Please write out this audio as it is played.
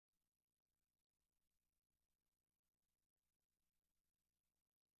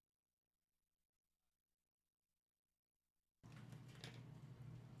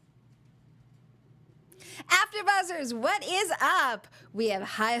AfterBuzzers, what is up? We have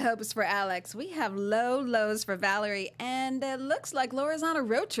high hopes for Alex. We have low lows for Valerie. And it looks like Laura's on a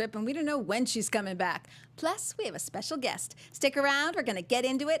road trip and we don't know when she's coming back. Plus, we have a special guest. Stick around. We're going to get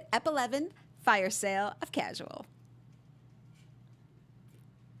into it. Ep 11, Fire Sale of Casual.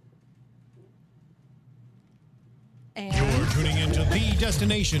 You're tuning into the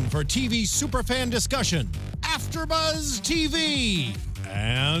destination for TV superfan discussion, AfterBuzz TV.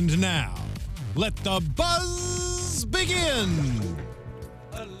 And now, let the buzz begin.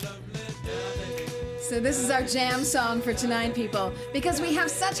 So this is our jam song for tonight, people, because we have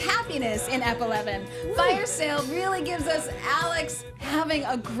such happiness in Ep 11. Fire Sale really gives us Alex having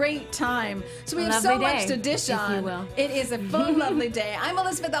a great time. So we have so much to dish on. You will. It is a full lovely day. I'm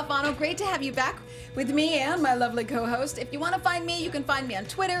Elysabeth Alfano. Great to have you back with me and my lovely co-host. If you want to find me, you can find me on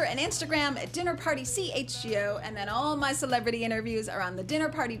Twitter and Instagram at DinnerPartyCHGO, and then all my celebrity interviews are on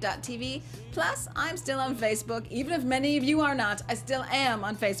thedinnerparty.tv. Plus, I'm still on Facebook. Even if many of you are not, I still am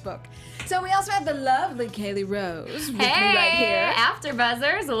on Facebook. So we also have the lovely Caley Rose with me right here.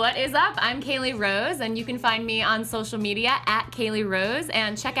 AfterBuzzers, what is up? I'm Caley Rose, and you can find me on social media at Caley Rose,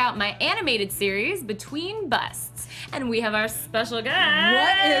 and check out my animated series, Between Busts. And we have our special guest.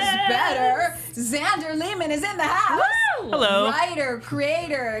 What is better? Zander Lehmann is in the house. Woo! Hello. Writer,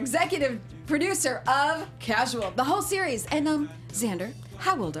 creator, executive producer of Casual, the whole series. And Zander,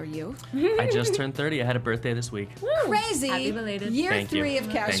 how old are you? I just turned 30. I had a birthday this week. Woo! Crazy. Happy belated. Year Thank you. 3 of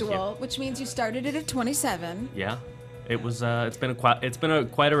Thank Casual, which means you started it at 27. Yeah. It was. It's been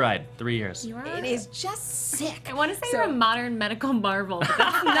quite a ride. 3 years. You are. It is just sick. I want to say you're a modern medical marvel, but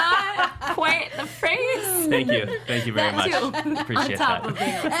that's not quite the phrase. Thank you. Thank you very That much. too. Appreciate On top that. of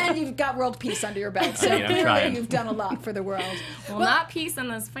being And you've got world peace under your belt, so I mean, I'm clearly trying. you've done a lot for the world. well, not peace in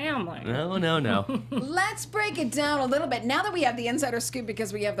this family. No, no, no. Let's break it down a little bit. Now that we have the insider scoop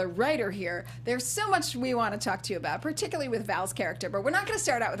because we have the writer here, there's so much we want to talk to you about, particularly with Val's character. But we're not going to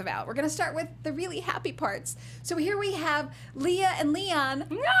start out with Val. We're going to start with the really happy parts. So here we have Leah and Leon.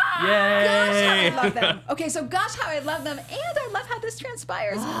 Yay! Gosh, how I love them. Okay, so gosh, how I love them. And I love how this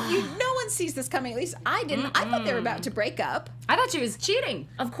transpires. No one sees this coming. At least I didn't. I thought they were about to break up. I thought she was cheating.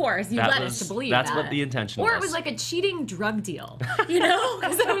 Of course, you That led was- us to believe that's that. what the intention Or it was. was like a cheating drug deal, you know?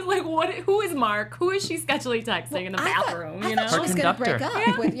 Because I was like, what? Who is Mark? Who is she sketchily texting in the bathroom? I You know? thought she was going to break conductor.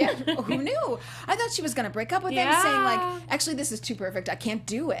 up with, who knew? I thought she was going to break up with him, Yeah. saying like, actually, this is too perfect. I can't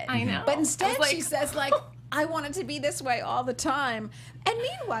do it. I know. But I instead, was like, she says like, I want it to be this way all the time. And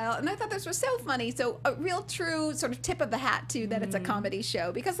meanwhile, and I thought this was so funny, so a real true sort of tip of the hat too that it's a comedy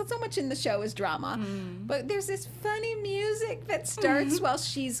show, because so much in the show is drama. But there's this funny music that starts while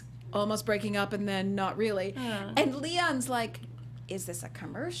she's almost breaking up and then not really. And Leon's like, is this a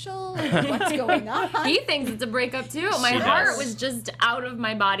commercial? What's going on? He thinks it's a breakup too. My She heart does. was just out of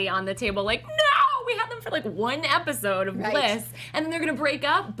my body on the table, like, no! We had them for like one episode of Right. bliss, and then they're gonna break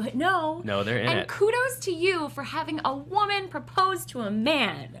up, but no. No, they're in and it. kudos to you for having a woman propose to a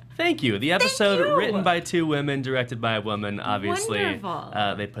man. Thank you. The episode you. written by 2 women, directed by a woman. Obviously,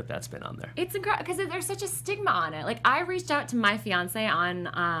 Wonderful. They put that spin on there. It's incredible because there's such a stigma on it. Like, I reached out to my fiance on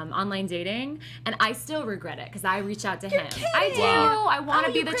online dating, and I still regret it because I reached out to him. I do. Wow. I want Oh,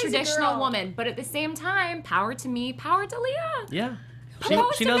 to be you the crazy traditional girl. woman, but at the same time, power to me, power to Leah. Yeah.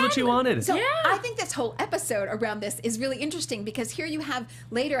 Propose She to knows what she men. wanted. So Yeah. I think this whole episode around this is really interesting because here you have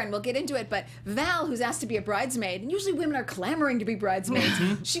later, and we'll get into it, but Val, who's asked to be a bridesmaid, and usually women are clamoring to be bridesmaids.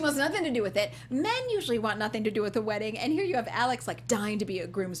 She wants nothing to do with it. Men usually want nothing to do with the wedding, and here you have Alex like dying to be a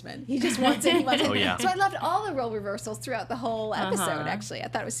groomsman. He just wants it. He wants it. Oh, yeah. So I loved all the role reversals throughout the whole episode. Actually, I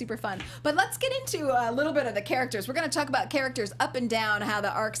thought it was super fun. But let's get into a little bit of the characters. We're going to talk about characters up and down, how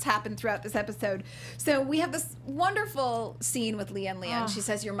the arcs happen throughout this episode. So we have this wonderful scene with Leah and Leon. She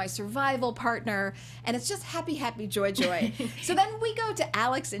says, "You're my survival partner," and it's just happy, happy, joy, joy. So then we go to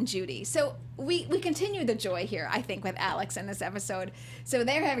Alex and Judy. So we continue the joy here, I think, with Alex in this episode. So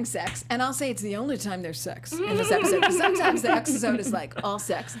they're having sex, and I'll say it's the only time there's sex in this episode. 'Cause sometimes the episode is like all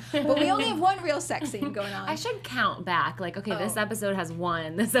sex, but we only have one real sex scene going on. I should count back. Like, okay, this episode has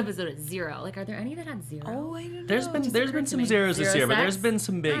 1. This episode is 0. Like, are there any that had 0? Oh, I don't know. There's been some zeros this 0 year, but there's sex? been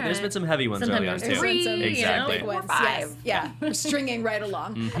some big. All There's right. been some heavy ones Sometimes early on there's too. 3, Some Exactly. You know, 4, Yes, 5. yeah, we're stringing right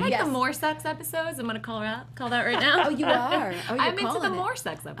along. I like Yes. the more sex episodes. I'm gonna call that right now. Oh, you are. Oh, you're I'm into calling the it. more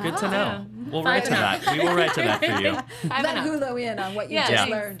sex episodes. Good to know. Yeah. We'll write to that. We will write to that for you. Let Hulu in on what you Yeah. just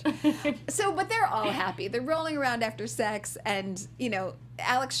Yeah. learned. So, but they're all happy. They're rolling around after sex, and you know,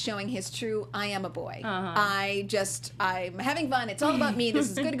 Alex showing his true "I am a boy." I'm having fun. It's all about me. This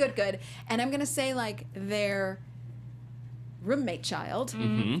is good, good, good. And I'm gonna say, like, they're roommate child,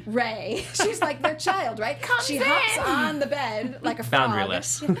 Ray. She's like their child, right? She in. hops on the bed like a frog.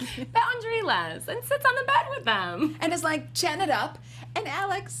 Boundaryless. Boundaryless, and sits on the bed with them. And is like chatting it up. And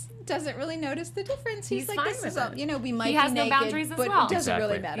Alex doesn't really notice the difference. He's like, fine this with is all, it. you know, we might He be has no naked, boundaries as but well. it doesn't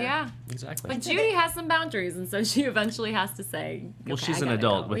really Exactly. matter. Yeah. Exactly. But Judy has some boundaries, and so she eventually has to say, Well, okay, she's I an gotta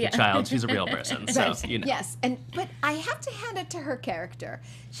adult go. with Yeah. a child. She's a real person, so Right. you know. Yes, but I have to hand it to her character.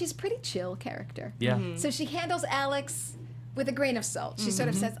 She's a pretty chill character. Yeah. So she handles Alex with a grain of salt. She sort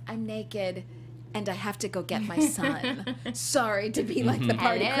of says, I'm naked and I have to go get my son. Sorry to be like the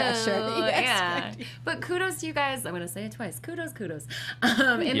party crusher. Hello. Yes. Yeah. But kudos to you guys. I'm going to say it twice. Kudos.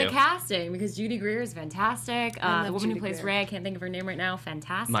 In you. the casting, because Judy Greer is fantastic. I The love woman Judy who plays Greer. Ray, I can't think of her name right now.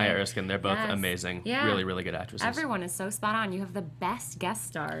 Fantastic. Maya Erskine, they're both Yes. amazing. Yeah. Really, really good actresses. Everyone is so spot on. You have the best guest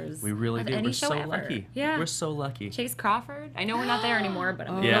stars. We really of do. any We're show so ever. lucky. Yeah. We're so lucky. Chase Crawford. I know we're not there anymore, but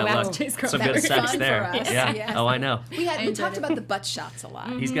I'm going to Yeah, go back look, to Chase Crawford. some That good was sex fun there. for us, Yeah. yes. Oh, I know. We enjoyed talked it. about the butt shots a lot.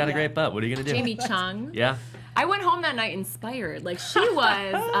 He's got a Yeah. great butt. What are you gonna do? Jamie Chung. Yeah. I went home that night inspired. Like, she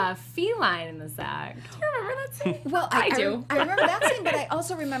was feline in this act. Do you remember that scene? Well, I do. I remember that scene, but I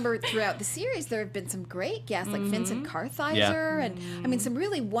also remember throughout the series there have been some great guests, like Vincent Kartheiser, and I mean some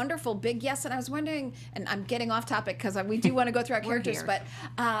really wonderful big guests. And I was wondering, and I'm getting off topic because we do want to go through our characters, here.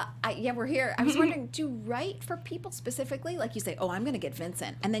 but we're here. I was wondering, do you write for people specifically? Like you say, oh, I'm going to get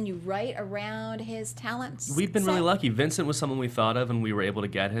Vincent, and then you write around his talents. We've been really set? lucky. Vincent was someone we thought of, and we were able to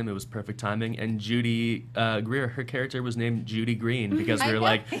get him. It was perfect timing. And Judy Greer, her character was named Judy Green because we I were know.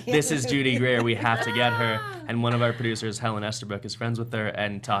 like, this is Judy Greer. We have to get her. And one of our producers, Helen Esterbrook, is friends with her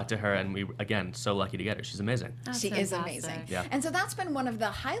and talked to her. And we, again, so lucky to get her. She's amazing. She is fantastic. amazing. Yeah. And so that's been one of the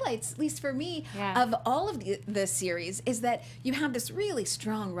highlights, at least for me, Yeah. of all of the series, is that you have this really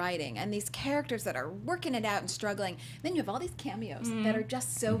strong writing and these characters that are working it out and struggling. Then you have all these cameos that are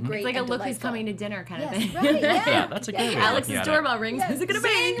just so great. It's like a and look who's delightful. coming to dinner kind of Yes, thing. right, yeah. Yeah, that's a great way of Alex's looking at it. doorbell rings. Yes, Who's it going to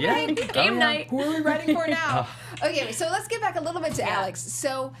be? zing, Yeah. ring. Game Oh, yeah. night. Who are we writing for now? Okay, so let's get back a little bit to Yeah. Alex.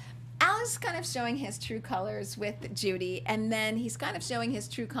 So Alex is kind of showing his true colors with Judy, and then he's kind of showing his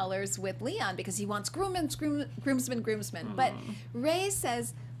true colors with Leon because he wants groomsmen. But Ray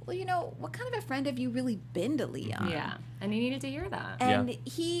says, well, you know, what kind of a friend have you really been to Leon? Yeah. And he needed to hear that. And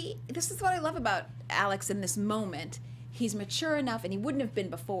Yeah. this is what I love about Alex in this moment. He's mature enough, and he wouldn't have been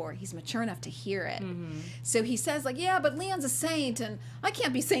before. He's mature enough to hear it. So he says, like, yeah, but Leon's a saint, and I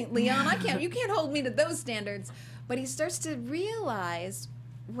can't be Saint Leon. You can't hold me to those standards. But he starts to realize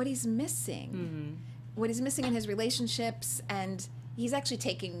what he's missing, what he's missing in his relationships, and he's actually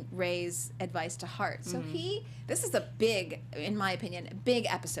taking Ray's advice to heart. So this is a big, in my opinion, big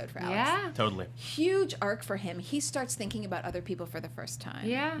episode for Alex. Yeah. Totally. Huge arc for him. He starts thinking about other people for the first time.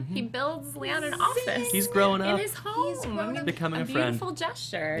 Yeah. He builds Leon an office. He's growing in up. his home. He's grown up. Becoming a a friend. beautiful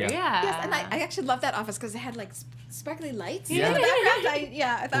gesture. Yeah. Yeah. Yes, and I actually love that office because it had like sparkly lights Yeah. in the background.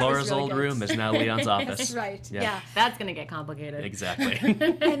 I thought Laura's it was really old good. room is now Leon's office. That's right. Yeah. Yeah. That's going to get complicated. Exactly.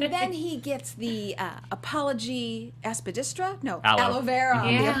 And then he gets the apology aspidistra? No, Aloe. aloe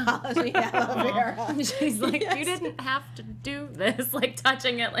vera. Yeah. The apology aloe vera. She's like, Yes. you didn't have to do this, like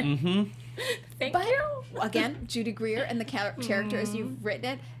touching it, like, thank But you. again, Judy Greer and the character as you've written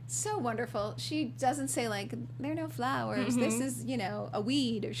it, so wonderful. She doesn't say like, there are no flowers. This is, you know, a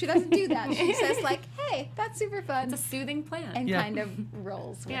weed. She doesn't do that. She says like, hey, that's super fun. It's a soothing plant. And Yeah. kind of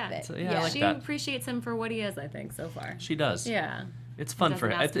rolls with yeah. it. So, yeah, I like she that. appreciates him for what he is, I think, so far. She does. Yeah. It's fun for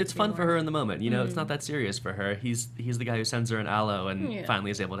doesn't her. ask him It's to fun be for more. her in the moment. You know, it's not that serious for her. He's the guy who sends her an aloe and Yeah.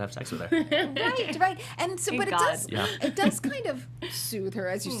 finally is able to have sex with her. Right. And so, Thank but God. it does kind of soothe her,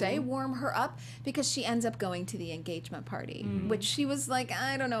 as you say, warm her up, because she ends up going to the engagement party, which she was like,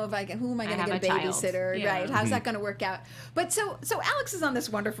 I don't know if who am I going to have get a a child. babysitter? Yeah. Right? How's that going to work out? But so Alex is on this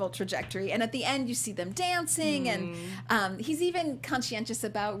wonderful trajectory, and at the end you see them dancing, and he's even conscientious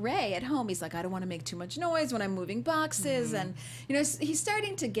about Ray at home. He's like, I don't want to make too much noise when I'm moving boxes, and you know, he's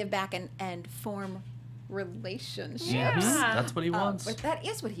starting to give back and form relationships. Yeah. That's what he wants. But that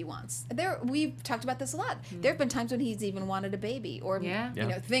is what he wants. We've talked about this a lot. There have been times when he's even wanted a baby, or Yeah. you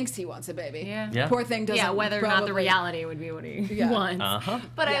know, thinks he wants a baby. Yeah. Yeah. Poor thing doesn't. Yeah, whether or not the probably- reality would be what he Yeah. wants. Uh-huh.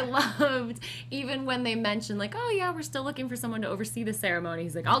 But I Yeah. loved, even when they mentioned, like, oh, yeah, we're still looking for someone to oversee the ceremony.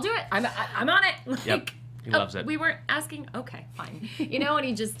 He's like, I'll do it. I'm on it. Like, Yep. He loves it. We weren't asking. Okay, fine. You know, and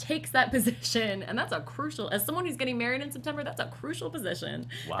he just takes that position. And that's a crucial, as someone who's getting married in September, that's a crucial position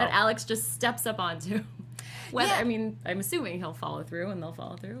Wow. that Alex just steps up onto. Whether, Yeah. I mean, I'm assuming he'll follow through, and they'll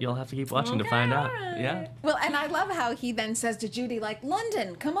follow through. You'll have to keep watching to Okay, find out. alright. Yeah. Well, and I love how he then says to Judy, like,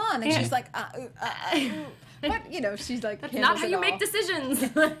 London, come on, and Yeah. she's like, but you know, she's like, That's not handles how it you all. make decisions.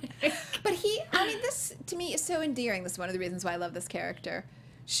 But this to me is so endearing. This is one of the reasons why I love this character.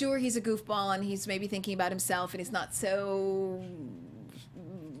 sure, he's a goofball and he's maybe thinking about himself and he's not so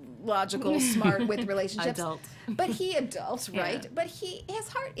logical, smart with relationships. Adult. But he adults, right? Yeah. But his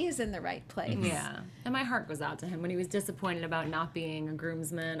heart is in the right place. Yeah. And my heart goes out to him when he was disappointed about not being a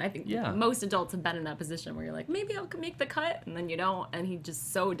groomsman. I think Yeah. most adults have been in that position where you're like, maybe I can make the cut, and then you don't, and he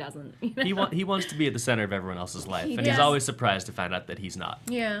just so doesn't. You know? He wants to be at the center of everyone else's life, and does. he's always surprised to find out that he's not.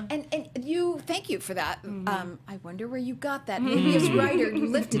 Yeah. And thank you for that. I wonder where you got that. Maybe as writer, you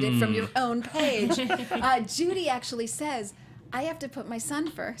lifted it from your own page. Judy actually says, I have to put my son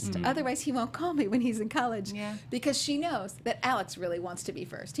first. Otherwise, he won't call me when he's in college. Yeah. Because she knows that Alex really wants to be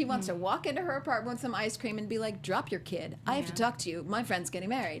first. He wants to walk into her apartment with some ice cream and be like, drop your kid. I have to talk to you. My friend's getting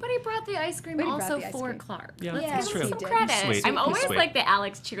married. But he brought the ice cream But he brought also the ice for cream. Clark. Yeah, Let's that's give him true. some He did. credit. Sweet. I'm He's always sweet. like the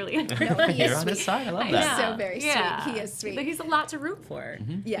Alex cheerleader. No, he is You're on his sweet. side. I love He's that. so very sweet. He is sweet. But he's a lot to root for.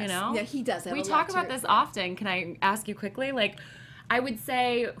 Yes. You know? Yeah, he does have We a lot talk to about root this for. often. Can I ask you quickly? Like, I would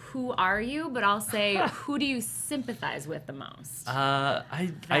say, who are you? But I'll say, who do you sympathize with the most?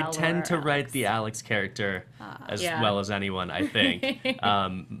 I Val tend to or write Alex? the Alex character as Yeah. well as anyone, I think.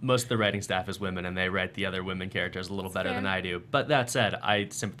 Most of the writing staff is women, and they write the other women characters a little better fair. than I do. But that said, I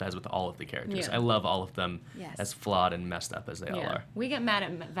sympathize with all of the characters. Yeah. I love all of them, Yes. as flawed and messed up as they all Yeah. are. We get mad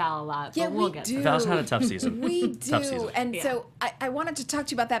at Val a lot, Yeah, but we'll we get do. to Val's had a tough season. We Tough do. season. And Yeah. so I wanted to talk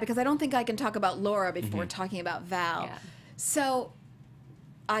to you about that because I don't think I can talk about Laura before talking about Val. Yeah. So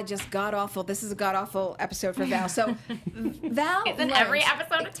I just god-awful. This is a god-awful episode for Val. So Val Isn't learns- every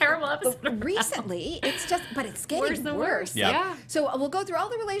episode a terrible episode? Recently, it's just, but it's Worse getting and worse. worse. Yeah. So we'll go through all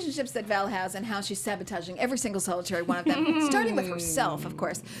the relationships that Val has and how she's sabotaging every single solitary one of them, starting with herself, of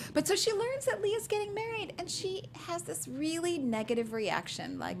course. But so she learns that Leah's getting married, and she has this really negative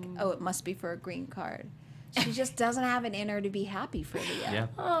reaction, like, oh, it must be for a green card. She just doesn't have it in her to be happy for Leah. Yeah.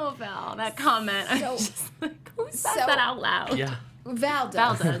 Oh, Val, that comment. I'm So- just like, who says so- that out loud? Yeah. Val does.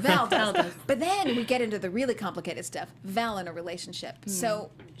 Val does. Val Val does. does. But then we get into the really complicated stuff. Val in a relationship. So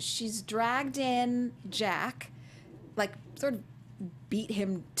she's dragged in Jack, like sort of beat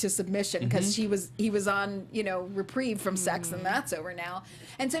him to submission because he was on, reprieve from sex and that's over now.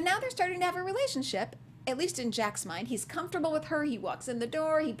 And so now they're starting to have a relationship, at least in Jack's mind. He's comfortable with her. He walks in the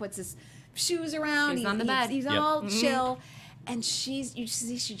door. He puts his shoes around. Shoes on the bed. He's Yep. all chill. And you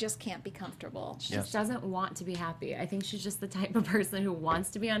see, she just can't be comfortable. She just doesn't want to be happy. I think she's just the type of person who wants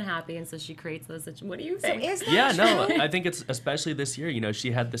to be unhappy, and so she creates those. What do you So think? is that Yeah, no, true? I think it's especially this year.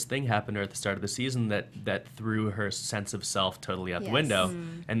 She had this thing happen to her at the start of the season that threw her sense of self totally out the Yes. window.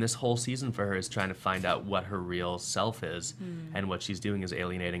 And this whole season for her is trying to find out what her real self is, and what she's doing is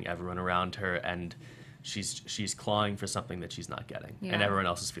alienating everyone around her, and she's clawing for something that she's not getting, and Yeah. everyone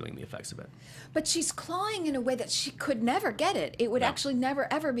else is feeling the effects of it. But she's clawing in a way that she could never get it. It would No. actually never,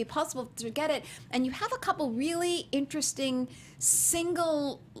 ever be possible to get it. And you have a couple really interesting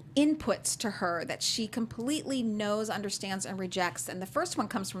single inputs to her that she completely knows, understands, and rejects. And the first one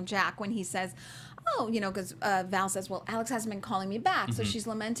comes from Jack when he says, because Val says, well, Alex hasn't been calling me back. So she's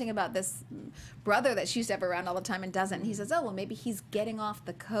lamenting about this brother that she used to have around all the time and doesn't. And he says, oh, well, maybe he's getting off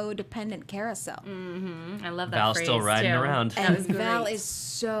the codependent carousel. I love that Val's phrase, still riding too. around. That And was Val great. is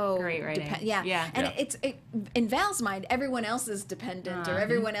so Great writing. Yeah. Yeah. And Yeah. in Val's mind, everyone else is dependent, or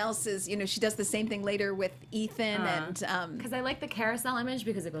everyone else is. She does the same thing later with Ethan, and Because I like the carousel image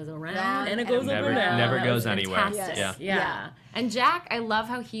because it goes around Round and it and goes never- over down. never That goes was anywhere. fantastic. Yes. Yeah. Yeah. And Jack, I love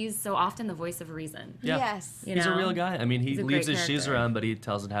how he's so often the voice of reason. Yeah. yes, You He's know? a real guy. I mean, he He's a leaves great his shoes character. around, but he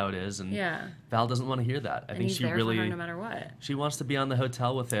tells it how it is, and Yeah. Val doesn't want to hear that. I And think he's she there really for her no matter what. she wants to be on the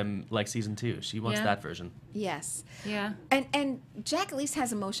hotel with him like season 2. She wants Yeah. that version. yes. Yeah. And Jack at least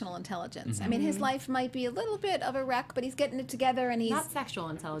has emotional intelligence. I mean, his life might be a little bit of a wreck, but he's getting it together, and he's Not sexual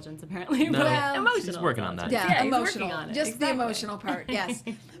intelligence, apparently, No. but Well, emotional. she's working on that. intelligence. yeah, he's emotional, working on it. just the Exactly. emotional part. Yes,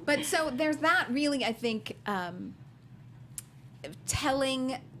 but so there's that really, I think,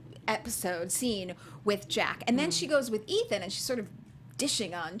 telling episode scene with Jack, and then she goes with Ethan, and she's sort of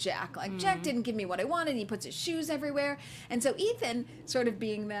dishing on Jack, like Jack didn't give me what I wanted. He puts his shoes everywhere, and so Ethan, sort of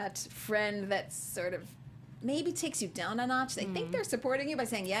being that friend that sort of maybe takes you down a notch. They think they're supporting you by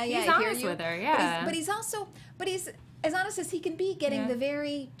saying, "Yeah, He's I hear honest you." with her, But yeah. he's as honest as he can be, getting Yeah. the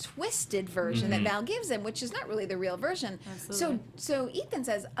very twisted version that Val gives him, which is not really the real version. Absolutely. So Ethan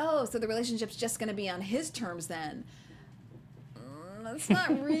says, "Oh, so the relationship's just going to be on his terms then." It's not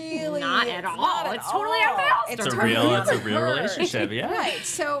really. Not at it's all. not at It's totally on all. Val's It's terms. totally It's a on real her. relationship, yeah. Right.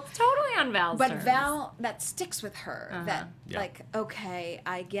 So, Totally on Val's but terms. Val, that sticks with her. That Yeah. like, okay,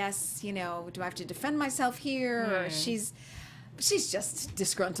 I guess do I have to defend myself here, or she's just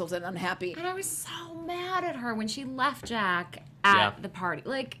disgruntled and unhappy. And I was so mad at her when she left Jack at Yeah. the party.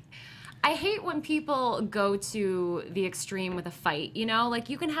 Like, I hate when people go to the extreme with a fight, you know? Like,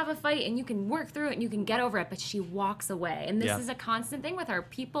 you can have a fight and you can work through it and you can get over it, but she walks away. And this is a constant thing with her.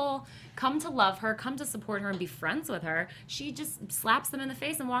 People come to love her, come to support her and be friends with her. She just slaps them in the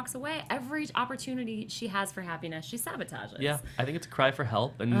face and walks away. Every opportunity she has for happiness, she sabotages. Yeah, I think it's a cry for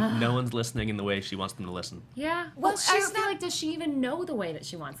help, and no one's listening in the way she wants them to listen. Yeah. Well, I feel like, does she even know the way that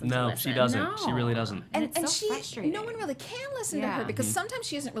she wants them to listen? No, she doesn't. No. She really doesn't. And it's so she, frustrating. no one really can listen to her because sometimes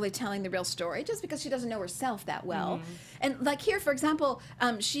she isn't really telling the real story just because she doesn't know herself that well. And like here, for example,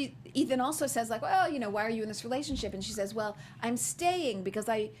 Ethan also says like, well, you know, why are you in this relationship? And she says, well, I'm staying because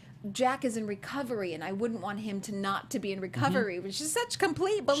Jack is in recovery and I wouldn't want him to be in recovery, which is such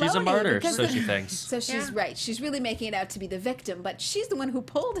complete baloney. She's a martyr, so she thinks. So she's right. She's really making it out to be the victim, but she's the one who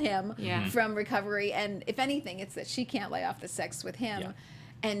pulled him from recovery. And if anything, it's that she can't lay off the sex with him. Yeah.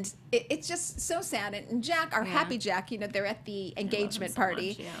 And it's just so sad. And Jack, our happy Jack, you know, they're at the engagement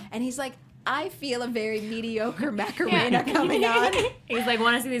party. So much, and he's like, I feel a very mediocre Macarena coming on. He's like,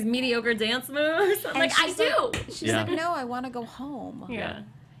 want to see these mediocre dance moves? I'm like, I do. She's like, no, I want to go home. Yeah.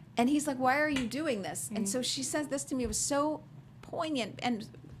 And he's like, why are you doing this? And so she says this to me. It was so poignant. And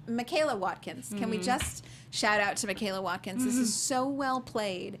Michaela Watkins, can we just shout out to Michaela Watkins? This is so well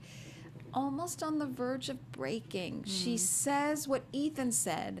played. Almost on the verge of breaking. She says what Ethan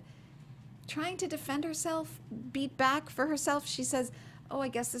said. Trying to defend herself, beat back for herself. She says, oh, I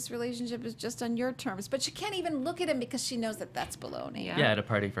guess this relationship is just on your terms. But she can't even look at him because she knows that that's baloney. Yeah, at a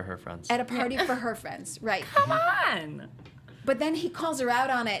party for her friends. At a party for her friends, right. Come on. But then he calls her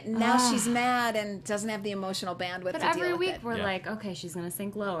out on it, and now she's mad and doesn't have the emotional bandwidth to deal with it. But every week we're like, okay, she's going to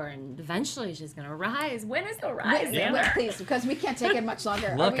sink lower, and eventually she's going to rise. When is the rise, Zander? Please, because we can't take it much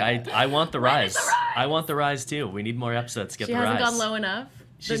longer. Look, I want the rise. I want the rise, too. We need more episodes to get the rise. She hasn't gone low enough?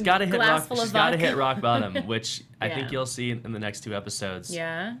 She's got to hit rock. She's got to hit rock bottom, which I think you'll see in the next 2 episodes.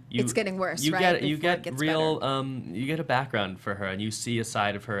 Yeah, it's getting worse. You right? You get real. You get a background for her, and you see a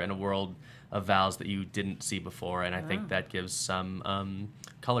side of her in a world of Val's that you didn't see before, and I think that gives some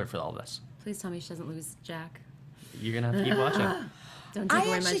color for all this. Please tell me she doesn't lose Jack. You're gonna have to keep watching. Don't take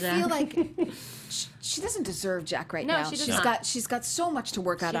away my Jack. I actually feel like she doesn't deserve Jack right now. She does not. She's got so much to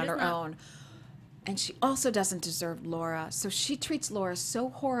work out on her own. And she also doesn't deserve Laura. So she treats Laura so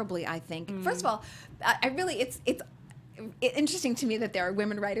horribly, I think. First of all, it's interesting to me that there are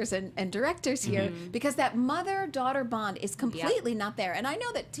women writers and directors here because that mother-daughter bond is completely not there. And I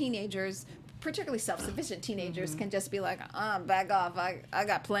know that teenagers, particularly self-sufficient teenagers, can just be like, back off. I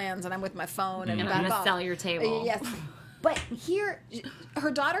got plans and I'm with my phone and I'm back going off. to sell your table. Yes. But here,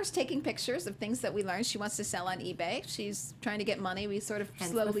 her daughter's taking pictures of things that we learned she wants to sell on eBay. She's trying to get money. We sort of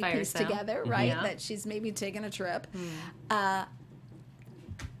slowly piece together, right, that she's maybe taking a trip.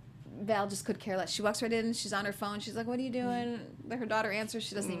 Val just could care less. She walks right in. She's on her phone. She's like, what are you doing? Her daughter answers.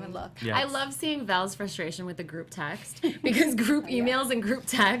 She doesn't even look. Yeah. I love seeing Val's frustration with the group text because group emails and group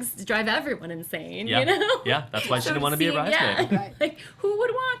texts drive everyone insane, you know? Yeah, that's why she didn't want to be a bridesmaid. Yeah. Right. Like, who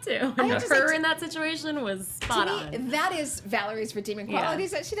would want to? And her in that situation was spot on. That is Valerie's redeeming qualities,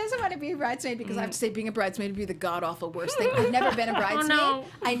 that she doesn't want to be a bridesmaid because I have to say being a bridesmaid would be the god-awful worst thing. I've never been a bridesmaid. Oh, no.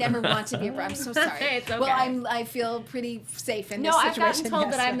 I never want to be a bridesmaid. I'm so sorry. It's okay. Well, I feel pretty safe in this situation. No, I've gotten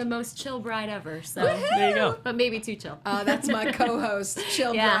told that I'm the most chill bride ever. So there you go. But maybe too chill. Oh, that's my co-host,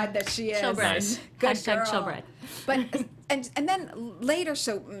 chill bride that she is. Chill bride. Nice. Good Hashtag girl. chill bride. But and then later,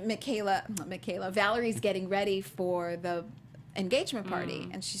 so Valerie's getting ready for the engagement party,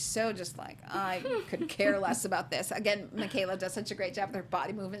 and she's so just like, I could care less about this. Again, Michaela does such a great job with her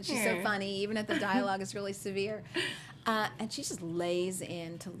body movement. She's so funny, even if the dialogue is really severe. And she just lays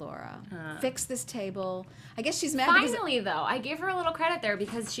into Laura. Fix this table. I guess she's mad Finally, though, I gave her a little credit there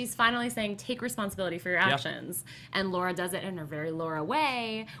because she's finally saying, take responsibility for your actions. And Laura does it in her very Laura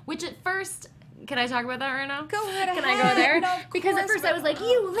way, which at first... Can I talk about that right now? Go right ahead. Can I go there? No, because at first I was like,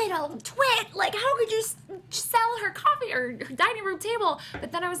 you little twit! Like, how could you sell her coffee or her dining room table?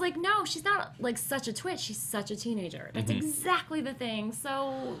 But then I was like, no, she's not like such a twit. She's such a teenager. That's exactly the thing.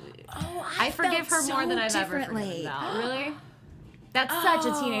 So I forgive her more than I've ever forgiven Val. Really? That's such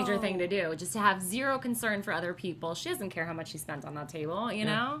a teenager thing to do, just to have zero concern for other people. She doesn't care how much she spent on that table, you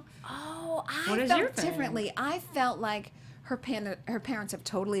know? Oh, I What is your felt thing? differently. I felt like her parents have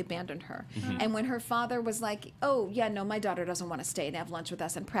totally abandoned her. And when her father was like, oh, yeah, no, my daughter doesn't want to stay and have lunch with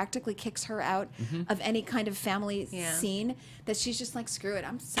us, and practically kicks her out of any kind of family scene, that she's just like, screw it,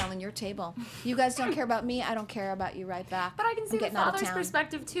 I'm selling your table. You guys don't care about me, I don't care about you right back. But I can see the father's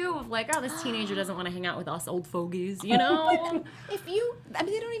perspective, too, of like, oh, this teenager doesn't want to hang out with us old fogies, you know? They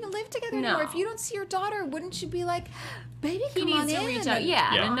don't even live together. together anymore. If you don't see your daughter, wouldn't you be like, baby, come on in? He needs to reach out.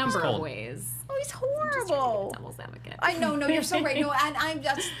 Yeah, in a number of ways. Oh, he's horrible. Devil's advocate. I know, no, you're so right. No, and I'm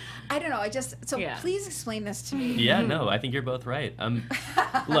just, I don't know. Please explain this to me. Yeah, no, I think you're both right.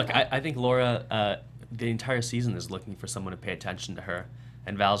 Look, I think Laura, the entire season is looking for someone to pay attention to her.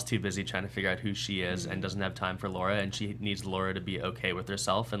 And Val's too busy trying to figure out who she is and doesn't have time for Laura, and she needs Laura to be okay with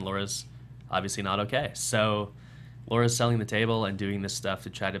herself, and Laura's obviously not okay. So Laura's selling the table and doing this stuff to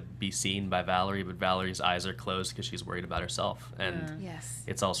try to be seen by Valerie, but Valerie's eyes are closed because she's worried about herself. And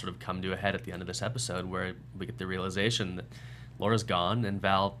it's all sort of come to a head at the end of this episode where we get the realization that Laura's gone and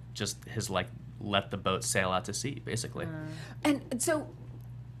Val just has like let the boat sail out to sea, basically. And so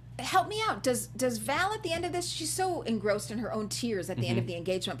help me out. Does Val at the end of this, she's so engrossed in her own tears at the end of the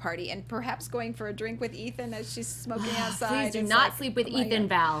engagement party and perhaps going for a drink with Ethan as she's smoking outside. Please do not sleep with Ethan,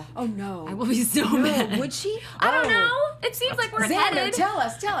 Val. Oh no. I will be so mad. Would she? I don't know. It seems like we're headed. Tell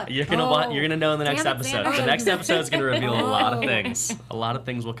us. You're gonna know in the next episode. The next episode is gonna reveal a lot of things. A lot of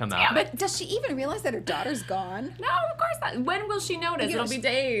things will come out. But does she even realize that her daughter's gone? No, of course not. When will she notice? It'll be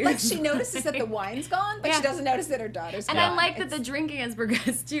days. Like she notices that the wine's gone, but she doesn't notice that her daughter's gone. And I like that the drinking has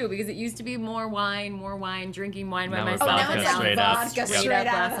progressed too, because it used to be more wine, drinking wine by myself. Now it's like vodka straight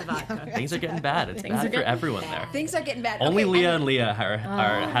glass of vodka. Things are getting bad. It's bad for everyone there. Things are getting bad. Only Leah and Leah are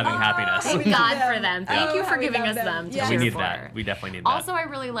having happiness. Thank God for them. Thank you for giving us them. We need that. We definitely need that. Also, I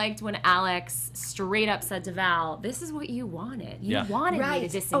really liked when Alex straight up said to Val, "This is what you wanted. You wanted me to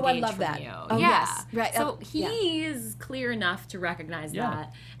disengage I love from that. you." Oh, yes. Right. So he's clear enough to recognize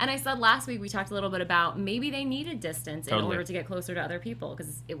that. And I said last week we talked a little bit about maybe they needed distance in order to get closer to other people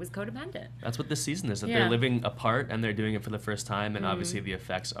because it was codependent. That's what this season is. That they're living apart and they're doing it for the first time, and obviously the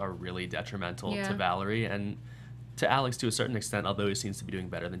effects are really detrimental to Valerie and to Alex to a certain extent, although he seems to be doing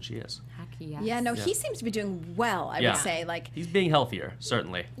better than she is. Heck yes. Yeah, no, he seems to be doing well, I would say. Like he's being healthier,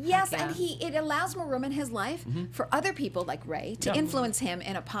 certainly. Yes, and it allows more room in his life for other people like Ray to influence him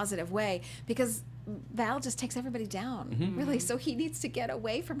in a positive way, because Val just takes everybody down, really. So he needs to get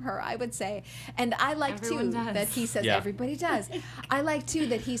away from her, I would say. And I like too that he says everybody does. I like too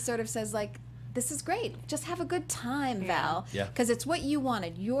that he sort of says like, this is great. Just have a good time, Val. Because it's what you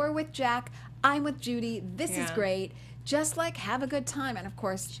wanted. You're with Jack. I'm with Judy. This is great. Just like have a good time. And of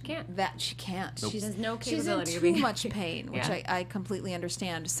course, she can't. She can't. Nope. She's no she's in too much pain, which I completely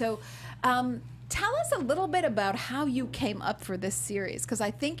understand. So tell us a little bit about how you came up for this series, because I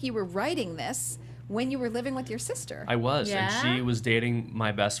think you were writing this when you were living with your sister. I was, and she was dating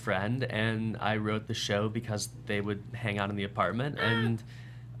my best friend, and I wrote the show because they would hang out in the apartment, and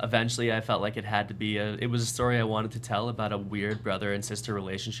eventually I felt like it had to be it was a story I wanted to tell about a weird brother and sister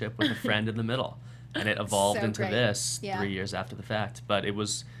relationship with a friend in the middle. And it evolved into this 3 years after the fact. But it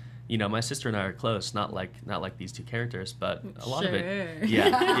was, you know, my sister and I are close, not like these two characters, but a lot of it.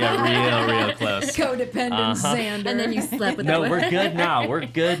 Real close. Codependent Zander. And then you slept with No, we're good now. We're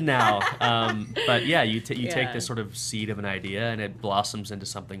good now. But yeah, you take this sort of seed of an idea and it blossoms into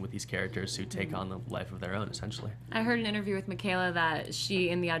something with these characters who take on the life of their own, essentially. I heard an interview with Michaela that she,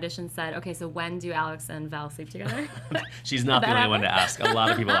 in the audition, said, okay, so when do Alex and Val sleep together? She's not the only one to ask. A lot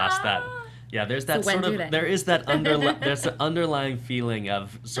of people ask that. Yeah, there's that there's that there's an underlying feeling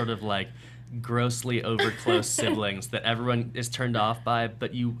of sort of like grossly over close siblings that everyone is turned off by,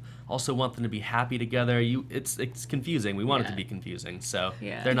 but you also want them to be happy together. It's confusing. We want it to be confusing, so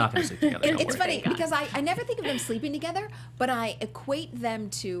they're not going to sleep together. It's funny because I never think of them sleeping together, but I equate them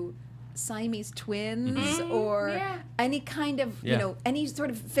to Siamese twins or any kind of, you know, any sort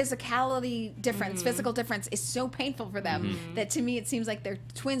of physicality difference, physical difference is so painful for them that to me it seems like they're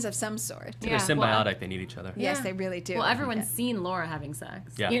twins of some sort. They're symbiotic. They need each other. Yes, they really do. Well, everyone's seen Laura having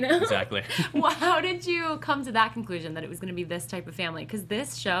sex. Yeah, you know? Exactly. Well, how did you come to that conclusion that it was going to be this type of family? Because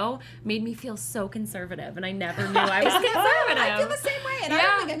this show made me feel so conservative, and I never knew I was conservative. I feel the same way, and I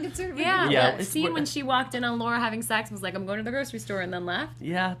don't think I'm conservative. Yeah. The scene when she walked in on Laura having sex was like, I'm going to the grocery store, and then left.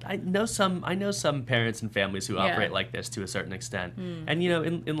 Yeah, I know some parents and families who operate like this to a certain extent. And you know,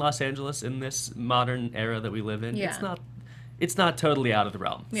 in Los Angeles, in this modern era that we live in, it's not totally out of the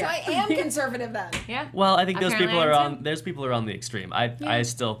realm. So I am conservative then. Yeah. Well, I think those people are on the extreme. I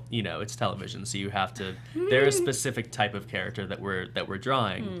still, you know, it's television, so you have to they're a specific type of character that we're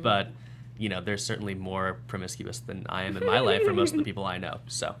drawing, but you know, they're certainly more promiscuous than I am in my life for most of the people I know.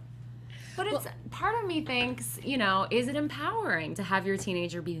 So But it's part of me thinks, you know, is it empowering to have your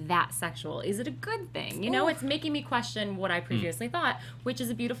teenager be that sexual? Is it a good thing? You know, it's making me question what I previously thought, which is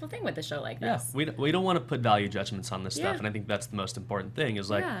a beautiful thing with a show like this. Yeah, we don't want to put value judgments on this stuff, and I think that's the most important thing is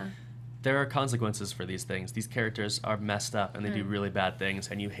like there are consequences for these things. These characters are messed up and they do really bad things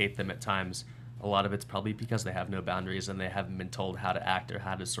and you hate them at times. a lot of it's probably because they have no boundaries and they haven't been told how to act or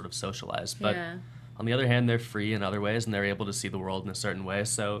how to sort of socialize. But on the other hand, they're free in other ways and they're able to see the world in a certain way.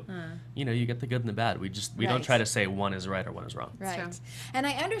 So, you know, you get the good and the bad. We don't try to say one is right or one is wrong. Right. And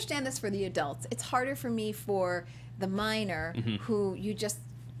I understand this for the adults. It's harder for me for the minor who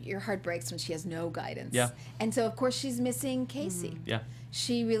your heart breaks when she has no guidance. Yeah. And so, of course, she's missing Casey. Yeah.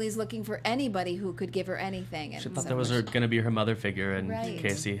 She really is looking for anybody who could give her anything. And She thought that was going to be her mother figure, and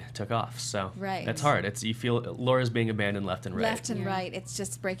Casey took off. So it's hard. You feel Laura's being abandoned left and right. Left and right. It's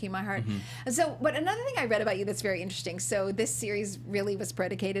just breaking my heart. So, but another thing I read about you that's very interesting. So this series really was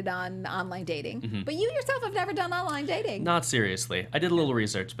predicated on online dating, but you yourself have never done online dating. Not seriously. I did a little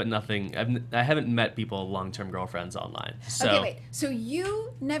research, but nothing. I haven't met people, long-term girlfriends online. So okay, wait. So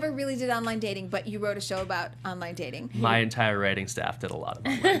you never really did online dating, but you wrote a show about online dating. My entire writing staff did a lot of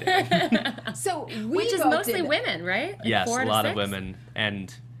online dating. So which is mostly women, right? Like yes, 4 a to lot 6? of women,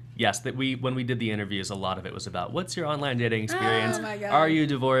 and yes, when we did the interviews, a lot of it was about what's your online dating experience? Oh my God. Are you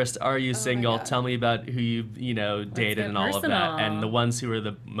divorced? Are you single? Tell me about who you've dated and all of that. And the ones who were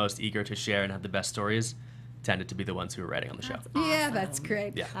the most eager to share and have the best stories tended to be the ones who were writing on the show. That's awesome. Yeah, that's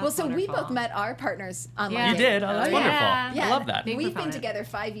great. Yeah. Well, so we wonderful. both met our partners online. Yeah. You did? Oh, that's wonderful. Yeah. I love that. Big We've been proponent. together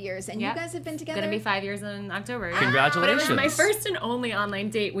 5 years, and you guys have been together. Gonna be 5 years in October. Congratulations. But it was my first and only online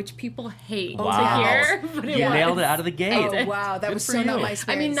date, which people hate Wow. to hear. But it You was. nailed it out of the gate. Oh, wow. That Good was for so not you. my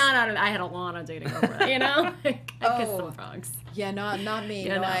experience. I mean, not out of. I had a lot of dating over that, you know. Like, I kissed some frogs. Yeah, not me.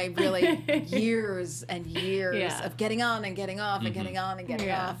 Yeah, no, no. I really years and years Yeah. of getting on and getting off and getting on and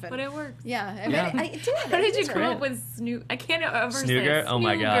getting off. And, But it works. yeah, I mean, Yeah. it did. How did you It come did. up with Snoop? I can't ever say Snooger? it. Oh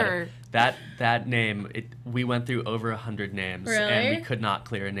my Snooger. God. That name, we went through over 100 names. And Really? we could not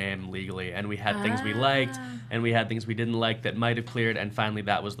clear a name legally. And we had things we liked and we had things we didn't like that might have cleared. And finally,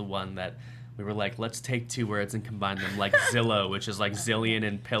 that was the one that we were like, let's take 2 words and combine them, like Zillow, which is like zillion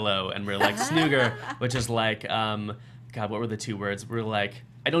and pillow. And we're like Snooger, which is like, God, what were the 2 words? We're like,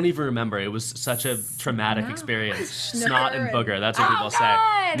 I don't even remember. It was such a traumatic experience. Snot and booger. That's what people say.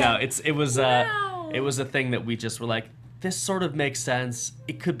 God! No, it was Wow. it was a thing that we just were like, this sort of makes sense.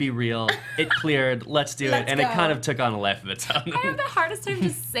 It could be real. It cleared. Let's do it. Let's And go. it kind of took on a life of its own. I have the hardest time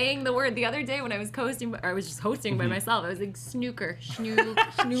just saying the word. The other day when I was co-hosting, or I was just hosting by myself, I was like snooker, snooger,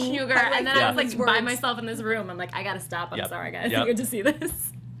 and then I was these like by words. myself in this room. I'm like, I gotta stop. I'm Yep. sorry, guys. Yep. Good to see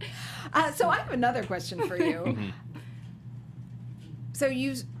this. So I have another question for you. So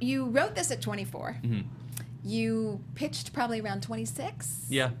you wrote this at 24. You pitched probably around 26.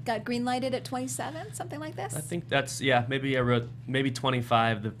 Yeah. Got green-lighted at 27, something like this. I think that's, maybe I wrote, maybe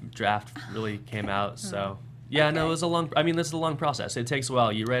 25, the draft really came out, so. Yeah, no, it was this is a long process. It takes a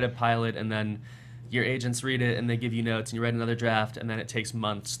while. You write a pilot, and then your agents read it, and they give you notes, and you write another draft, and then it takes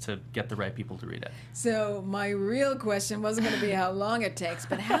months to get the right people to read it. So my real question wasn't going to be how long it takes,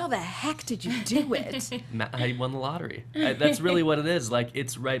 but how the heck did you do it? I won the lottery. That's really what it is. Like,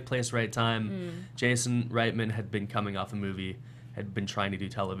 it's right place, right time. Jason Reitman had been coming off a movie, had been trying to do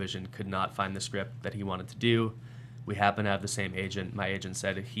television, could not find the script that he wanted to do. We happen to have the same agent. My agent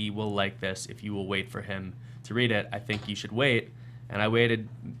said, he will like this if you will wait for him to read it. I think you should wait. And I waited,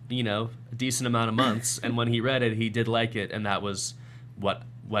 a decent amount of months. And when he read it, he did like it. And that was what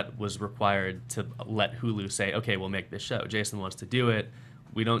was required to let Hulu say, okay, we'll make this show. Jason wants to do it.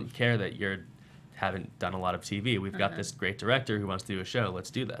 We don't care that you haven't done a lot of TV. We've got this great director who wants to do a show.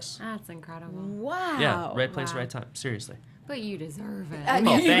 Let's do this. That's incredible. Wow. Yeah, right place, Wow. right time. Seriously. But you deserve it. Oh,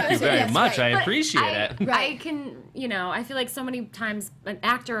 thank you very Yes, much. right. I appreciate it. I can, I feel like so many times an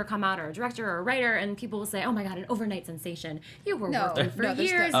actor will come out or a director or a writer and people will say, oh my God, an overnight sensation. You were working for no, there's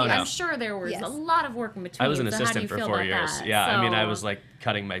years. no- Oh, no. I'm sure there was Yes. a lot of work in between. I was an so how do assistant you for feel 4 about years. that? Yeah, I mean, I So- was like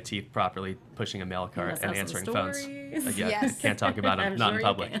cutting my teeth properly, pushing a mail cart must and have some answering phones. stories. Like, yeah, Yes. can't talk about them, I'm not sure in you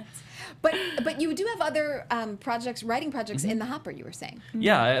public. can't. But you do have other writing projects in the hopper, you were saying.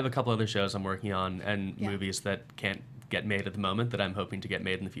 Yeah, I have a couple other shows I'm working on and Yeah. movies that can't get made at the moment that I'm hoping to get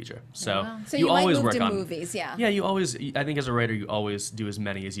made in the future. So, Wow. So you might always move work to on movies, yeah. Yeah, I think as a writer, you always do as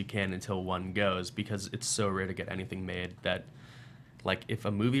many as you can until one goes because it's so rare to get anything made that, like, if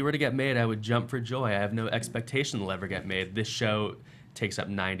a movie were to get made, I would jump for joy. I have no expectation it'll ever get made. This show takes up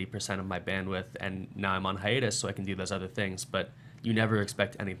 90% of my bandwidth, and now I'm on hiatus, so I can do those other things. But you never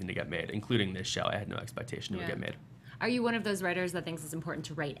expect anything to get made, including this show. I had no expectation it would Yeah. get made. Are you one of those writers that thinks it's important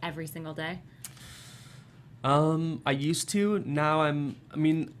to write every single day? I used to. Now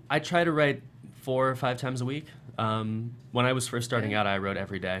I try to write 4 or 5 times a week. When I was first starting out, I wrote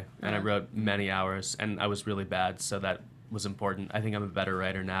every day, and I wrote many hours, and I was really bad, so that was important. I think I'm a better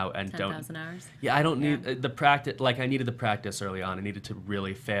writer now, and 10,000 hours? Yeah, I don't need the practice. Like, I needed the practice early on. I needed to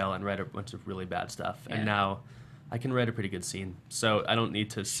really fail and write a bunch of really bad stuff, Yeah. and now I can write a pretty good scene, so I don't need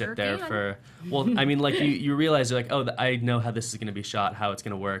to sit Sure there can. for. Well, I mean, like you realize you're like, oh, I know how this is going to be shot, how it's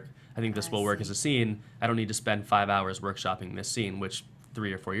going to work. I think this will work as a scene. I don't need to spend 5 hours workshopping this scene, which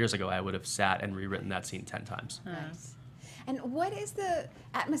 3 or 4 years ago I would have sat and rewritten that scene 10 times. Nice. And what is the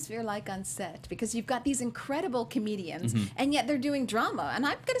atmosphere like on set? Because you've got these incredible comedians, and yet they're doing drama. And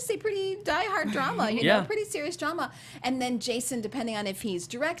I'm going to say pretty die-hard drama, you know, pretty serious drama. And then Jason, depending on if he's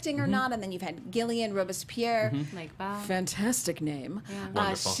directing or not, and then you've had Gillian Robespierre. Like Bob. Fantastic name. Yeah.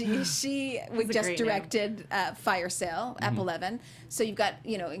 Wonderful. She a just great directed Firesale, App 11. So you've got,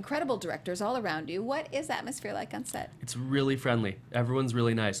 you know, incredible directors all around you. What is the atmosphere like on set? It's really friendly. Everyone's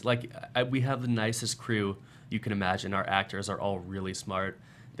really nice. Like, we have the nicest crew you can imagine. Our actors are all really smart.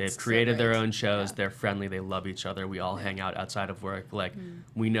 They've created their own shows. Yeah. They're friendly. They love each other. We all hang out outside of work. Like,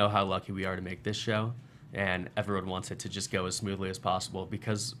 we know how lucky we are to make this show, and everyone wants it to just go as smoothly as possible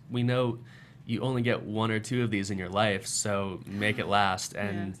because we know you only get 1 or 2 of these in your life, so make it last.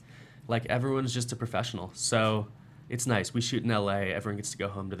 And like, everyone's just a professional. So it's nice. We shoot in LA. Everyone gets to go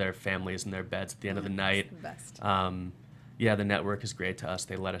home to their families and their beds at the end of the night. The best. Yeah, the network is great to us.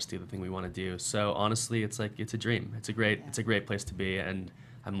 They let us do the thing we want to do. So honestly, it's like, it's a dream. It's a great place to be, and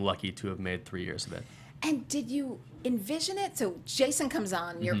I'm lucky to have made 3 years of it. And did you envision it? So Jason comes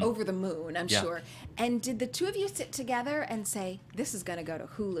on, you're over the moon, I'm sure. And did the two of you sit together and say, this is going to go to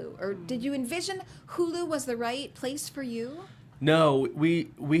Hulu? Or did you envision Hulu was the right place for you? No,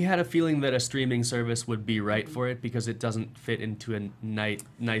 we had a feeling that a streaming service would be right for it because it doesn't fit into a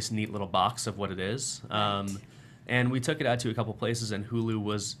nice, neat little box of what it is. And we took it out to a couple places, and Hulu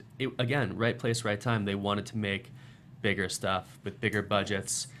was, again, right place, right time. They wanted to make bigger stuff with bigger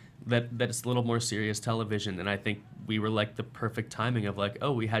budgets, that it's a little more serious television. And I think we were like the perfect timing of like,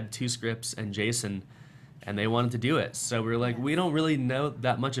 oh, we had 2 scripts and Jason, and they wanted to do it. So we were like, we don't really know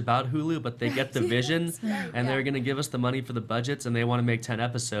that much about Hulu, but they get the vision, and they're going to give us the money for the budgets, and they want to make 10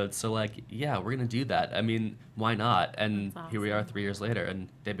 episodes. So like, yeah, we're going to do that. I mean, why not? And here we are 3 years later, and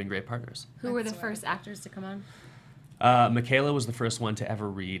they've been great partners. Who were the first actors to come on? Michaela was the first one to ever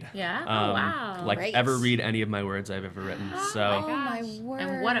read. Yeah? Oh, wow. Like, Great. ever read any of my words I've ever written. So Oh, my word.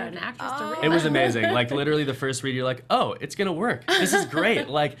 And what an actress to read. it was amazing. Like, literally the first read, you're like, oh, it's going to work. This is great.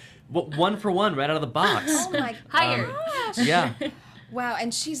 Like, 1 for 1 right out of the box. Oh, my Hired. gosh. Yeah. Wow,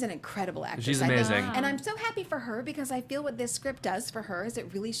 and she's an incredible actress. She's I think. amazing. And I'm so happy for her because I feel what this script does for her is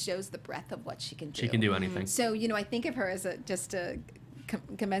it really shows the breadth of what she can do. She can do anything. So, you know, I think of her as just a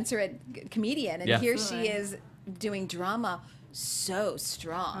commensurate comedian, and Yeah. here she is doing drama so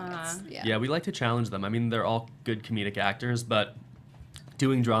strong. It's- Yeah, we like to challenge them. I mean, they're all good comedic actors, but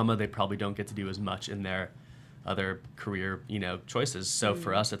doing drama, they probably don't get to do as much in their other career, choices. So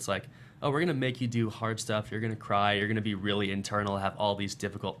for us, it's like, oh, we're going to make you do hard stuff. You're going to cry. You're going to be really internal, have all these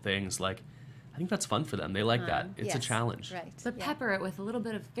difficult things. Like, I think that's fun for them. They like that. It's a Yes, challenge. Right. But yeah. pepper it with a little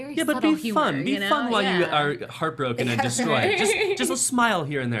bit of very Yeah, but subtle be humor. fun. Be fun while you are heartbroken and destroyed. Just a smile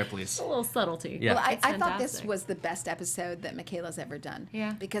here and there, please. A little subtlety. Yeah. Well, I It's thought this fantastic. was the best episode that Michaela's ever done.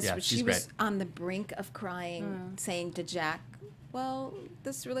 Yeah. Because Yeah, she she's was great. on the brink of crying, saying to Jack, well,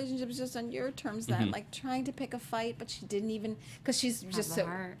 this relationship is just on your terms then. Like trying to pick a fight, but she didn't even, because she's just the so,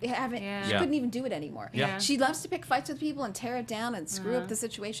 heart. she Yeah. couldn't even do it anymore. Yeah. She loves to pick fights with people and tear it down and screw up the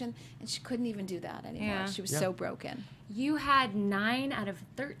situation, and she couldn't even do that anymore. Yeah. She was Yeah. so broken. You had 9 out of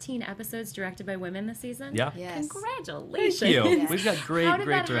 13 episodes directed by women this season. Yeah. Yes. Congratulations. Thank you. Yes. We've got great, How did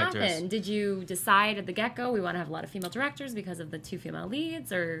great that directors. happen? Did you decide at the get-go we want to have a lot of female directors because of the 2 female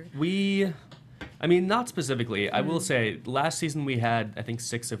leads, or? Not specifically. I will say, last season we had, I think,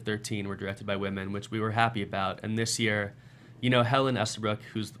 6 of 13 were directed by women, which we were happy about. And this year, Helen Estabrook,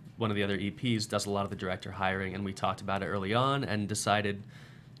 who's one of the other EPs, does a lot of the director hiring, and we talked about it early on and decided,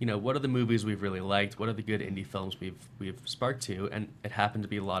 what are the movies we've really liked? What are the good indie films we've sparked to? And it happened to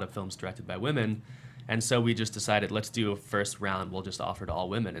be a lot of films directed by women. And so we just decided, let's do a first round. We'll just offer to all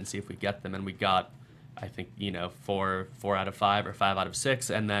women and see if we get them. And we got, I think, 4 out of 5 or 5 out of 6.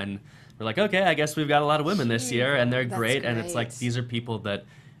 And then we're like, okay, I guess we've got a lot of women this year, and they're That's great. And it's like, great. these are people that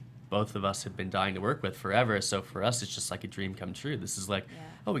both of us have been dying to work with forever. So for us, it's just like a dream come true. This is like,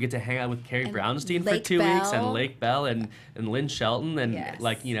 oh, we get to hang out with Carrie And Brownstein for Lake 2 weeks, and Bell. Lake Bell, and Lynn Shelton, and Yes.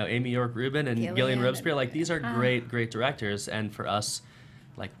 Amy York Rubin, and Gillian, Gillian Robespierre. and- Like, these are great, great directors. And for us,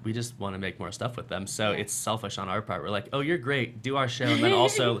 like, we just want to make more stuff with them. So it's selfish on our part. We're like, oh, you're great, do our show, and then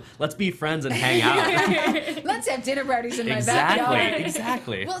also let's be friends and hang out. Let's have dinner parties in my backyard.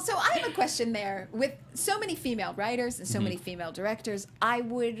 Exactly. Well, so I have a question there. With so many female writers and so many female directors, I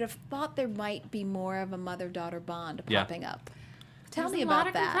would have thought there might be more of a mother-daughter bond Yeah. popping up. Tell There's me a lot about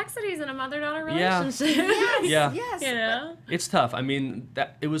of that. complexities in a mother-daughter Yeah. relationship. Yes, Yeah. yes. You know? It's tough.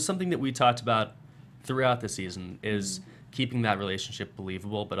 It was something that we talked about throughout the season is keeping that relationship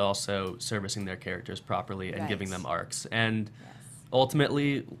believable, but also servicing their characters properly and giving them arcs. And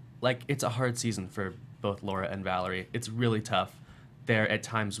ultimately, like, it's a hard season for both Laura and Valerie. It's really tough. They're at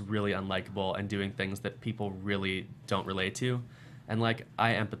times really unlikable and doing things that people really don't relate to. And, like,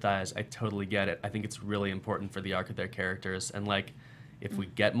 I empathize. I totally get it. I think it's really important for the arc of their characters. And, like, if we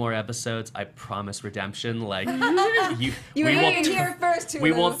get more episodes, I promise redemption. Like, we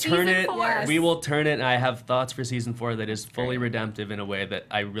will turn it. Yes. We will turn it. And I have thoughts for season 4 that is fully redemptive in a way that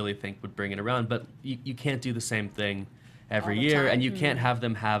I really think would bring it around. But you can't do the same thing every year, and you can't have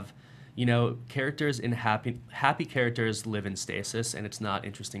them have, you know, characters in happy characters live in stasis, and it's not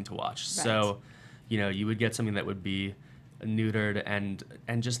interesting to watch. Right. So, you know, you would get something that would be neutered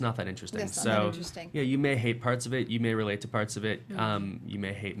and just not that interesting. Yeah, you may hate parts of it, you may relate to parts of it, you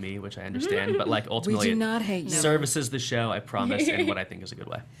may hate me, which I understand, but like ultimately we do not hate you. Services the show, I promise, in what I think is a good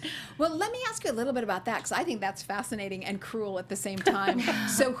way. Well, let me ask you a little bit about that, because I think that's fascinating and cruel at the same time.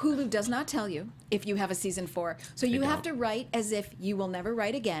 So Hulu does not tell you if you have a season 4. So you have to write as if you will never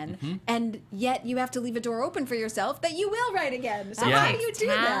write again, and yet you have to leave a door open for yourself that you will write again. So how do you do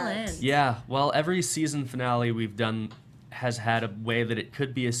that? Yeah, well, every season finale we've done has had a way that it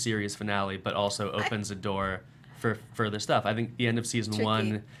could be a series finale, but also opens a door for further stuff. I think the end of season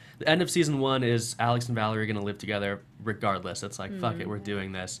 1, the end of season 1 is Alex and Valerie are going to live together regardless. It's like, fuck it, we're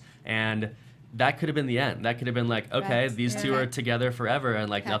doing this. And that could have been the end. That could have been like, okay, these two are together forever, and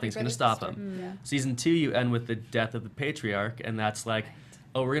like nothing's going to stop them. Season 2, you end with the death of the patriarch, and that's like,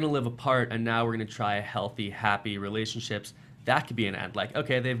 oh, we're going to live apart, and now we're going to try healthy, happy relationships. That could be an end. Like,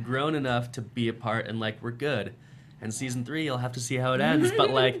 okay, they've grown enough to be apart, and like, we're good. And season 3, you'll have to see how it ends.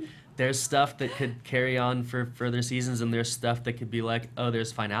 But like, there's stuff that could carry on for further seasons, and there's stuff that could be like, oh,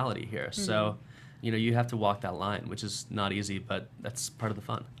 there's finality here. So, you know, you have to walk that line, which is not easy, but that's part of the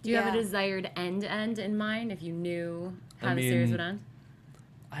fun. Do you have a desired end in mind if you knew how the series would end?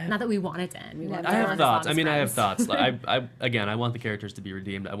 Not that we want it to end. I have thoughts. I mean, I have thoughts. Like, again, I want the characters to be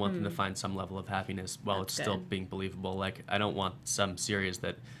redeemed. I want them to find some level of happiness while it's still being believable. Like, I don't want some series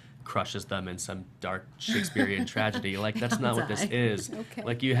that crushes them in some dark Shakespearean tragedy. Like, that's not what this is.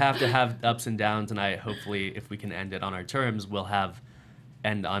 Like, you have to have ups and downs, and hopefully, if we can end it on our terms, we'll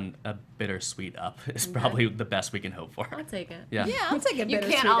end on a bittersweet up. Is probably the best we can hope for. I'll take it. Yeah, I'll take a bittersweet up.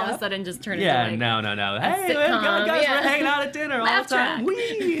 You can't all of a sudden just turn it into like no. Hey, guys, we're hanging out at dinner all the time.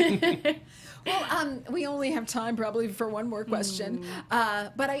 Well, we only have time probably for one more question.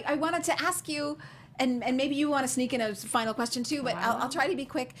 But I wanted to ask you, and maybe you want to sneak in a final question too, but I'll try to be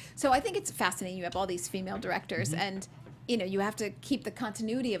quick. So I think it's fascinating. You have all these female directors, and you know, you have to keep the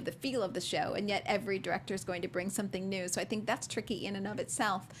continuity of the feel of the show, and yet every director is going to bring something new. So I think that's tricky in and of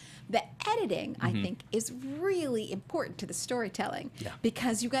itself. The editing, I think, is really important to the storytelling,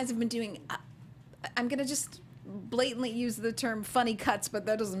 because you guys have been doing, I'm going to just blatantly use the term funny cuts, but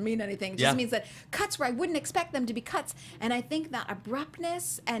that doesn't mean anything. It just means that cuts where I wouldn't expect them to be cuts. And I think that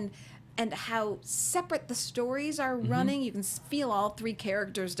abruptness and how separate the stories are running, you can feel all three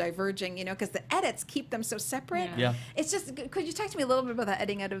characters diverging, you know, because the edits keep them so separate. It's just, could you talk to me a little bit about the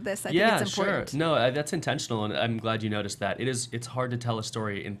editing out of this? I think it's important. Sure. No, that's intentional, and I'm glad you noticed that. It's hard to tell a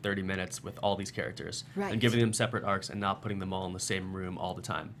story in 30 minutes with all these characters and giving them separate arcs and not putting them all in the same room all the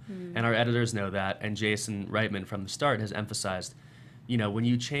time. And our editors know that, and Jason Reitman from the start has emphasized, you know, when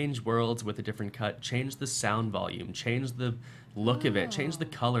you change worlds with a different cut, change the sound volume, change the look of it, change the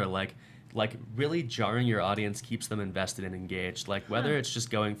color, like really jarring your audience keeps them invested and engaged. Like, whether it's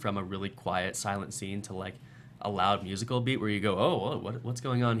just going from a really quiet, silent scene to like a loud musical beat where you go, oh, what's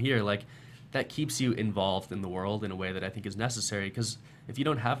going on here? Like, that keeps you involved in the world in a way that I think is necessary, because if you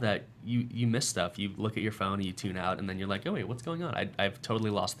don't have that, you miss stuff. You look at your phone and you tune out, and then you're like, oh wait, what's going on? I've totally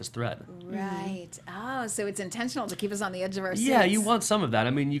lost this thread. Right. Oh, so it's intentional to keep us on the edge of our seats. Yeah, you want some of that. I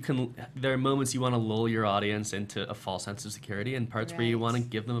mean, there are moments you want to lull your audience into a false sense of security, and parts where you want to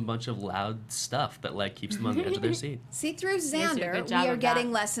give them a bunch of loud stuff that like keeps them on the edge of their seat. See, through Zander, we are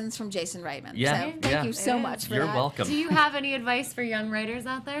getting lessons from Jason Reitman. Yeah, so thank you so much for You're that. welcome. Do you have any advice for young writers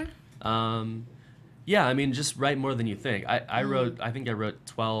out there? Yeah, I mean, just write more than you think. I wrote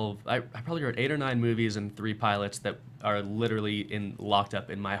 12, I probably wrote 8 or 9 movies and 3 pilots that are literally locked up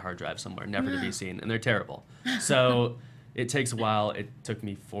in my hard drive somewhere, never to be seen, and they're terrible. So, it takes a while. It took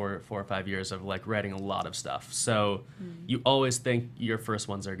me 4 or 5 years of like writing a lot of stuff. So you always think your first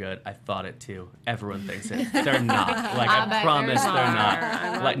ones are good. I thought it too. Everyone thinks it. They're not. Like I promise they're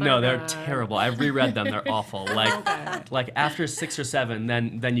not. Like no, they're terrible. I've reread them. They're awful. Like after 6 or 7,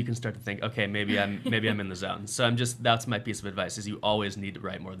 then you can start to think, okay, maybe I'm in the zone. So that's my piece of advice: is you always need to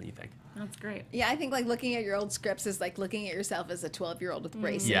write more than you think. That's great. Yeah, I think like looking at your old scripts is like looking at yourself as a 12-year-old with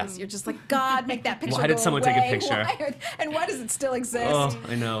braces. Yeah. You're just like, God, make that picture Why did someone take a picture? And why does it still exist? Oh,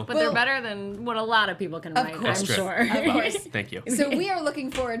 I know. But they're better than what a lot of people can write, course. I'm That's true. sure. Of course. Thank you. So we are looking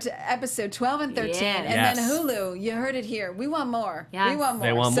forward to episode 12 and 13. Yes. And then Yes. Hulu, you heard it here. We want more. Yes. We want more.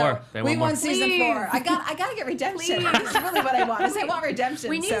 They want So more. They want we more. want season Please. 4. I got to get redemption. Please. This is really what I want. I want redemption.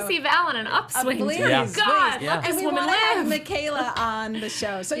 We need so. to see Val on an upswing. Please, too. Yeah. God, please. Yeah. let And this we woman want to have live. Michaela on the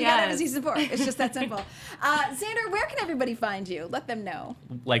show. So you got to have a Yes. season 4. It's just that simple. Zander, where can everybody find you? Let them know.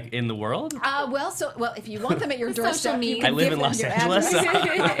 Like in the world? Well, if you want them at your Social doorstep, media. you can I live give in them Los your Angeles.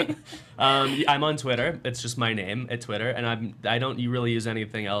 address. I'm on Twitter. It's just my name at Twitter, and I don't really use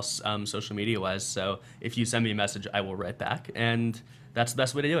anything else social media wise. So if you send me a message, I will write back, and that's the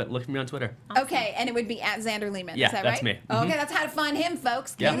best way to do it. Look for me on Twitter. Okay, and it would be at Zander Lehmann. Yeah, is that that's right? me. Mhm. Okay, that's how to find him,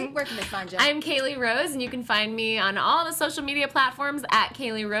 folks. Yeah. Caley, where can they find you? I'm Caley Rose, and you can find me on all the social media platforms at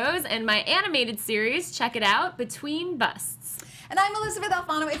Caley Rose, and my animated series, check it out, Between Busts. And I'm Elysabeth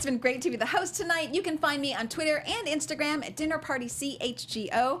Alfano. It's been great to be the host tonight. You can find me on Twitter and Instagram at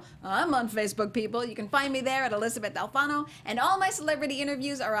DinnerPartyCHGO. I'm on Facebook, people. You can find me there at Elysabeth Alfano. And all my celebrity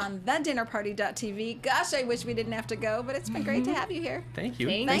interviews are on thedinnerparty.tv. Gosh, I wish we didn't have to go, but it's been great to have you here. Thank you.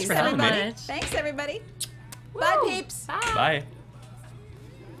 Thanks Thanks for so having me. much. Thanks, everybody. Bye, Woo. peeps. Bye. Bye.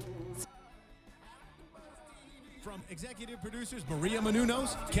 From executive producers Maria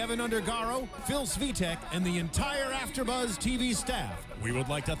Menounos, Kevin Undergaro, Phil Svitek, and the entire AfterBuzz TV staff, we would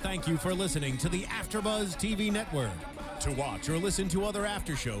like to thank you for listening to the AfterBuzz TV network. To watch or listen to other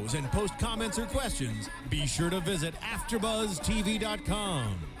after shows and post comments or questions, be sure to visit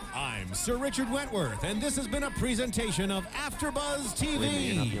AfterBuzzTV.com. I'm Sir Richard Wentworth, and this has been a presentation of AfterBuzz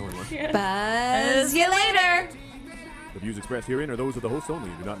TV. Buzz you later. The views expressed herein are those of the hosts only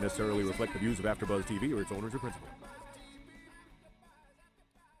and do not necessarily reflect the views of AfterBuzz TV or its owners or principals.